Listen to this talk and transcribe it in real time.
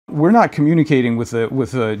We're not communicating with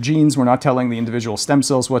the genes. We're not telling the individual stem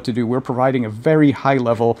cells what to do. We're providing a very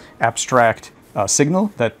high-level abstract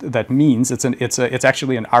signal that means it's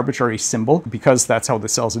actually an arbitrary symbol because that's how the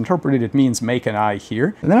cells interpret it. It means make an eye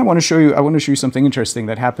here. And then I want to show you something interesting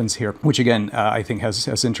that happens here, which again I think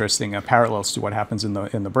has interesting parallels to what happens in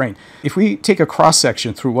the brain. If we take a cross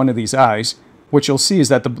section through one of these eyes, what you'll see is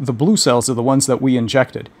that the blue cells are the ones that we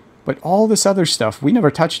injected. But all this other stuff, we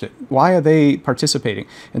never touched it. Why are they participating?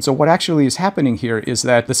 And so what actually is happening here is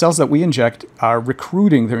that the cells that we inject are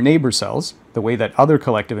recruiting their neighbor cells, the way that other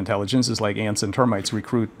collective intelligences like ants and termites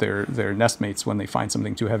recruit their nestmates when they find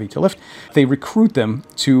something too heavy to lift. They recruit them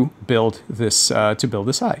to build this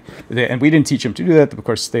eye. And we didn't teach them to do that. Of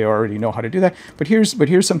course, they already know how to do that. But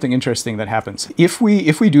here's something interesting that happens. If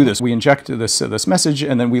we do this, we inject this message,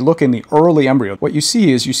 and then we look in the early embryo. What you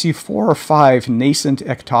see 4 or 5 nascent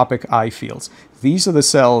ectopic eye fields. These are the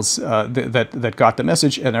cells that got the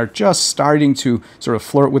message and are just starting to sort of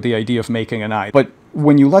flirt with the idea of making an eye. But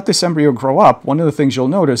when you let this embryo grow up, one of the things you'll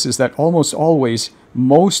notice is that almost always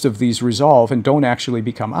most of these resolve and don't actually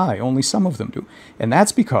become eye. Only some of them do. And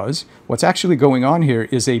that's because what's actually going on here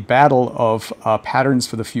is a battle of patterns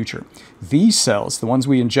for the future. These cells, the ones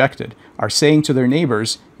we injected, are saying to their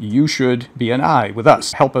neighbors, you should be an eye with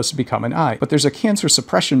us, help us become an eye. But there's a cancer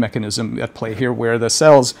suppression mechanism at play here where the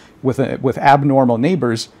cells with abnormal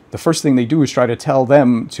neighbors, the first thing they do is try to tell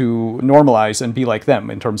them to normalize and be like them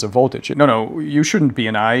in terms of voltage. No, you shouldn't be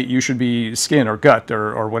an eye, you should be skin or gut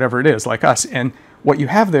or whatever it is, like us. And what you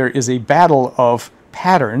have there is a battle of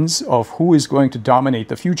patterns of who is going to dominate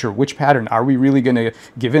the future. Which pattern? Are we really going to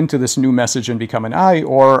give in to this new message and become an eye,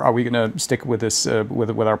 or are we going to stick with this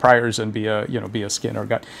with our priors and be a skin or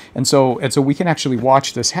gut? And so we can actually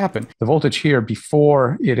watch this happen. The voltage here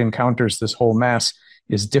before it encounters this whole mass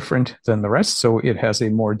is different than the rest, so it has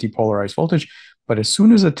a more depolarized voltage. But as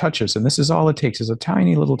soon as it touches, and this is all it takes, is a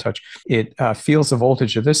tiny little touch, it feels the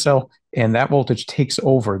voltage of this cell, and that voltage takes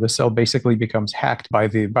over. The cell basically becomes hacked by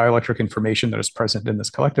the bioelectric information that is present in this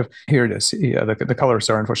collective. Here it is. The colors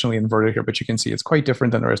are unfortunately inverted here, but you can see it's quite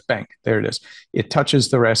different than the rest. Bang, there it is. It touches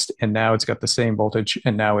the rest, and now it's got the same voltage,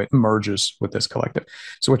 and now it merges with this collective.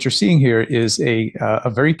 So what you're seeing here is a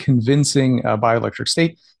very convincing bioelectric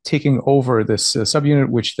state taking over this subunit,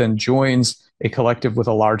 which then joins a collective with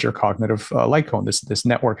a larger cognitive light cone. This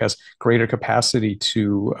network has greater capacity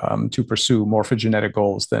to pursue morphogenetic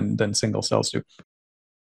goals than single cells do.